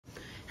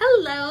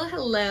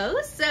Hello.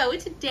 So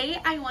today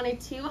I wanted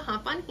to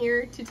hop on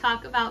here to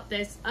talk about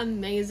this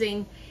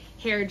amazing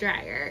hair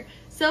dryer.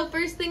 So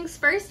first things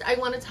first, I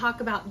want to talk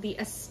about the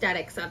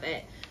aesthetics of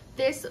it.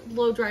 This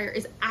blow dryer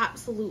is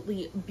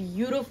absolutely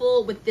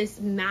beautiful with this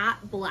matte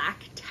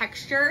black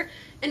texture,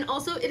 and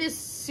also it is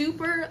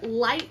super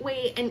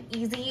lightweight and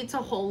easy to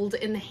hold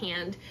in the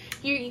hand.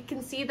 Here you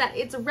can see that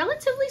it's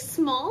relatively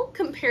small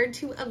compared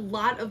to a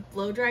lot of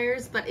blow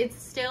dryers, but it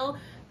still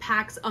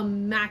packs a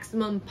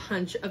maximum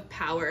punch of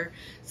power.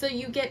 So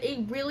you get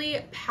a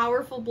really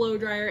powerful blow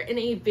dryer in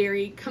a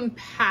very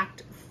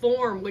compact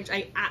form, which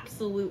I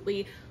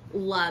absolutely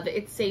love.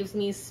 It saves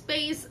me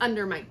space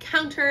under my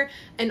counter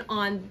and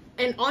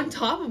on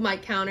top of my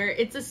counter.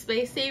 It's a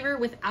space saver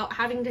without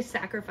having to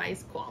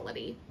sacrifice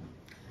quality.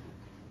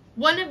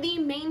 One of the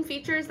main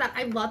features that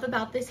I love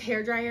about this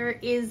hair dryer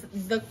is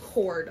the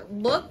cord.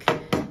 Look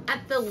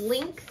at the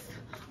length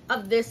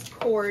of this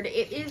cord.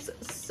 It is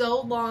so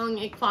long.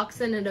 It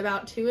clocks in at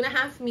about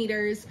 2.5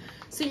 meters.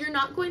 So you're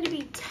not going to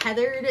be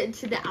tethered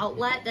to the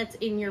outlet that's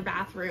in your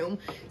bathroom.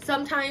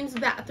 Sometimes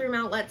bathroom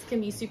outlets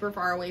can be super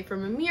far away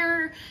from a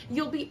mirror.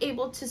 You'll be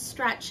able to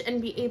stretch and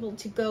be able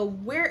to go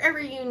wherever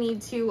you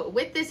need to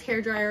with this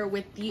hair dryer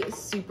with the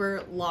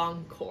super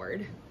long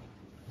cord.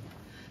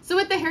 So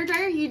with the hair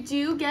dryer, you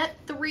do get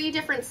 3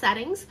 different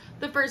settings.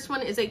 The first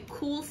one is a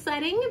cool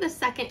setting, the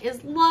second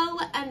is low,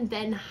 and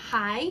then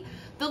high.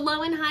 The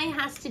low and high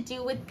has to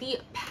do with the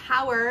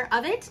power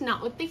of it,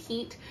 not with the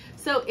heat.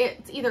 So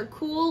it's either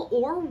cool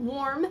or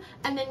warm,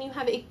 and then you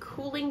have a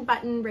cooling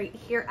button right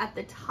here at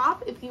the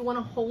top if you want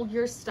to hold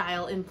your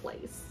style in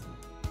place.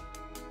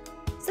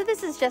 So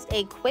this is just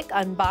a quick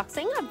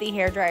unboxing of the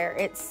hair dryer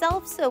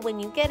itself. So when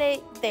you get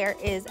it, there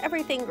is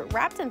everything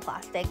wrapped in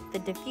plastic, the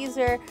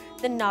diffuser,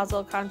 the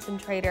nozzle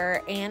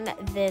concentrator, and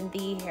then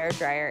the hair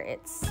dryer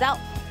itself.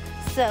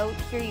 So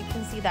here you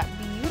can see that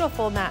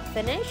beautiful matte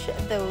finish,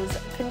 those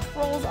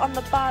controls on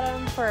the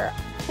bottom for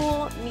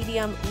cool,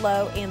 medium,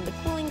 low, and the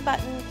cooling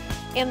button,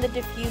 and the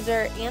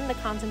diffuser and the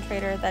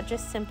concentrator that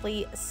just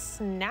simply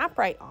snap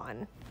right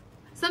on.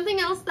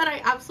 Something else that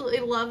I absolutely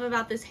love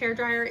about this hair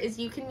dryer is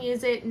you can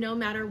use it no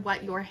matter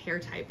what your hair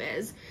type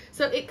is.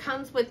 So it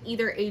comes with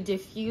either a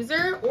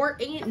diffuser or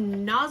a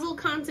nozzle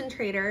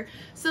concentrator.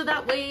 So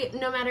that way,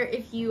 no matter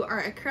if you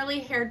are a curly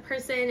haired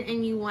person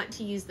and you want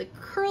to use the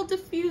curl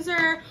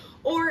diffuser,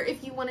 or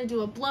if you want to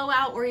do a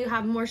blowout or you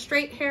have more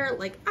straight hair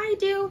like I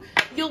do,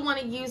 you'll want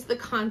to use the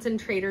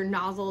concentrator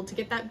nozzle to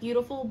get that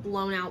beautiful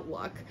blown out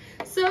look.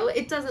 So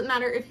it doesn't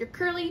matter if you're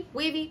curly,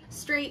 wavy,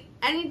 straight,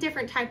 any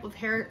different type of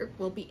hair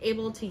will be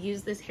able to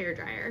use this hair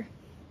dryer.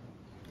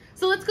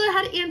 So let's go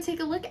ahead and take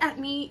a look at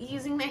me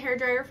using my hair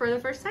dryer for the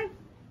first time.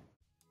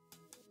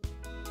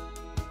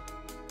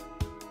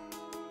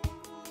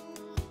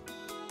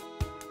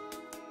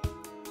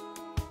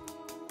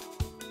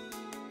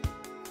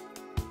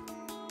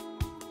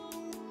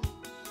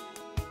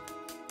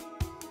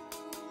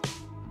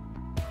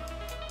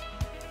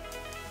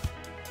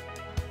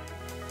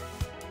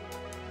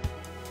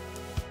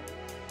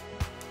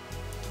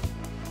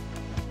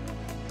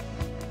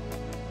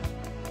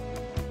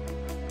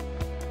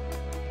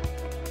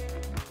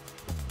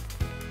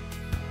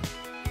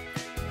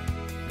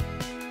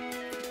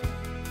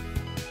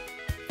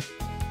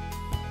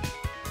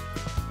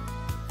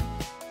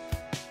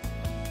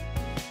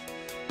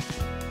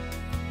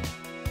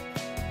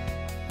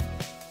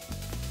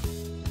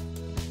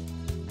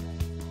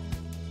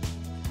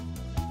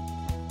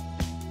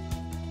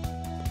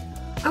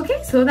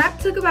 Okay, so that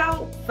took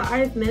about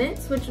 5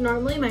 minutes, which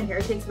normally my hair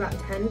takes about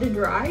 10 to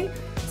dry.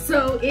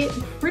 So it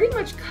pretty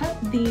much cut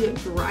the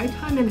dry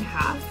time in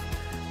half.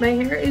 My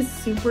hair is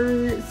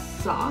super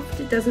soft.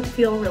 It doesn't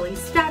feel really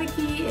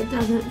staticky. It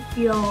doesn't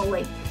feel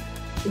like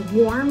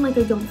warm, like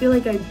I don't feel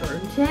like I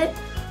burnt it.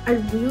 I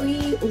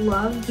really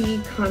love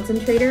the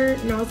concentrator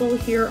nozzle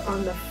here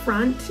on the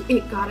front.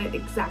 It got it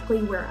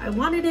exactly where I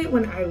wanted it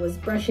when I was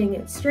brushing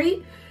it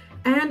straight.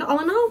 And all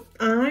in all,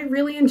 I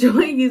really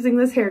enjoy using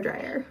this hair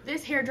dryer.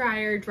 This hair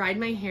dryer dried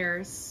my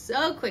hair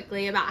so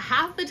quickly, about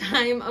half the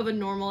time of a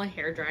normal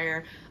hair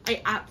dryer.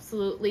 I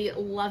absolutely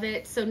love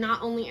it. So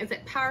not only is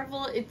it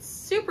powerful, it's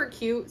super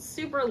cute,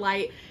 super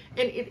light,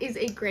 and it is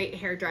a great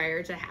hair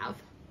dryer to have.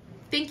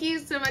 Thank you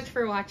so much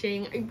for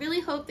watching. I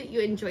really hope that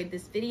you enjoyed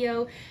this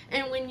video,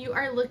 and when you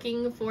are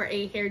looking for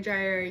a hair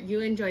dryer,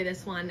 you enjoy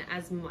this one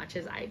as much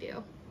as I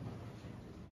do.